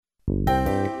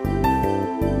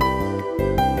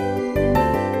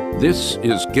This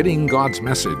is Getting God's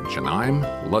Message, and I'm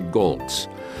Lud Goltz.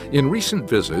 In recent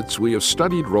visits, we have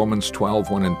studied Romans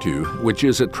 12:1 and 2, which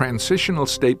is a transitional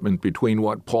statement between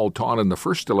what Paul taught in the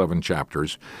first 11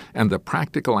 chapters and the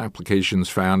practical applications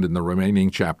found in the remaining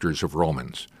chapters of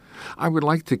Romans. I would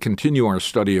like to continue our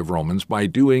study of Romans by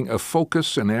doing a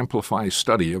focus and amplify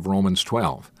study of Romans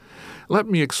 12. Let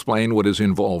me explain what is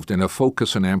involved in a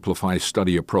focus and amplify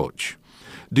study approach.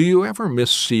 Do you ever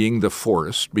miss seeing the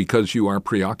forest because you are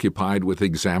preoccupied with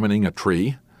examining a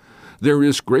tree? There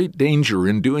is great danger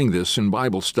in doing this in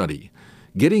Bible study.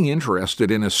 Getting interested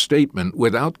in a statement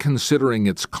without considering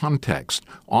its context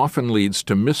often leads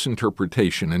to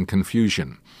misinterpretation and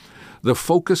confusion. The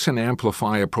focus and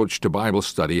amplify approach to Bible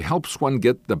study helps one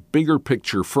get the bigger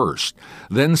picture first,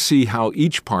 then see how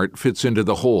each part fits into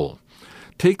the whole.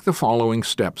 Take the following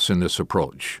steps in this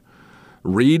approach.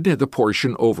 Read the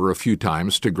portion over a few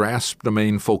times to grasp the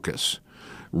main focus.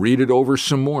 Read it over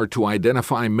some more to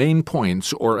identify main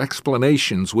points or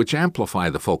explanations which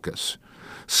amplify the focus.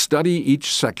 Study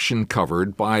each section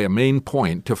covered by a main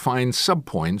point to find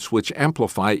subpoints which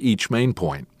amplify each main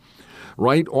point.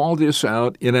 Write all this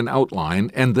out in an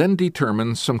outline and then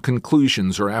determine some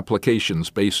conclusions or applications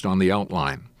based on the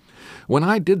outline. When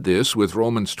I did this with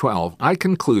Romans 12, I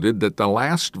concluded that the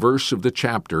last verse of the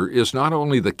chapter is not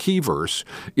only the key verse,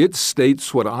 it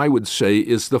states what I would say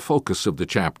is the focus of the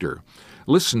chapter.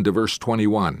 Listen to verse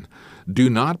 21. Do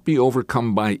not be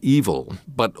overcome by evil,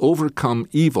 but overcome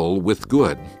evil with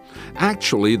good.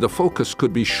 Actually, the focus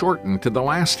could be shortened to the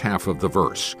last half of the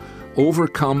verse.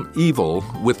 Overcome evil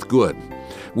with good.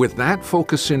 With that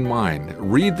focus in mind,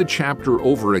 read the chapter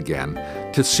over again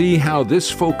to see how this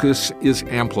focus is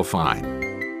amplified.